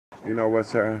You know what,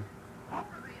 sir?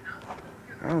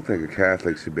 I don't think a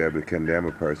Catholic should be able to condemn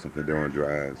a person for doing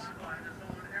drugs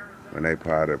when they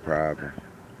part of the problem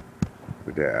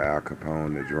with their Al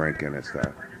Capone, the drinking and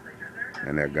stuff,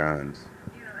 and their guns.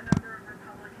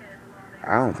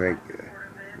 I don't think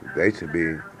they should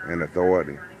be in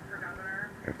authority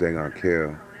if they're gonna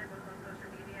kill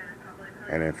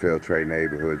and infiltrate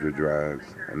neighborhoods with drugs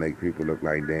and make people look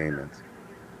like demons,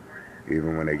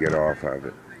 even when they get off of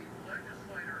it.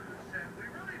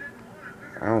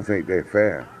 I don't think they're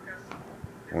fair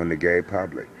when the gay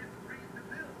public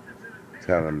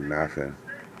tell them nothing,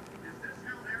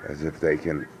 as if they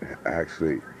can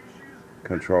actually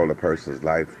control a person's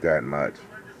life that much.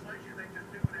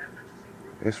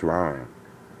 It's wrong,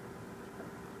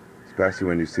 especially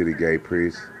when you see the gay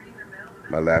priests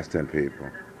molesting people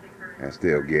and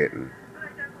still getting.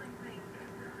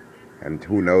 And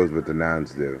who knows what the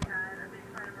nuns do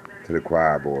to the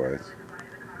choir boys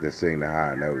that sing the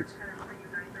high notes.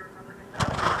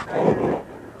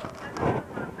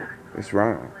 It's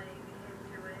wrong.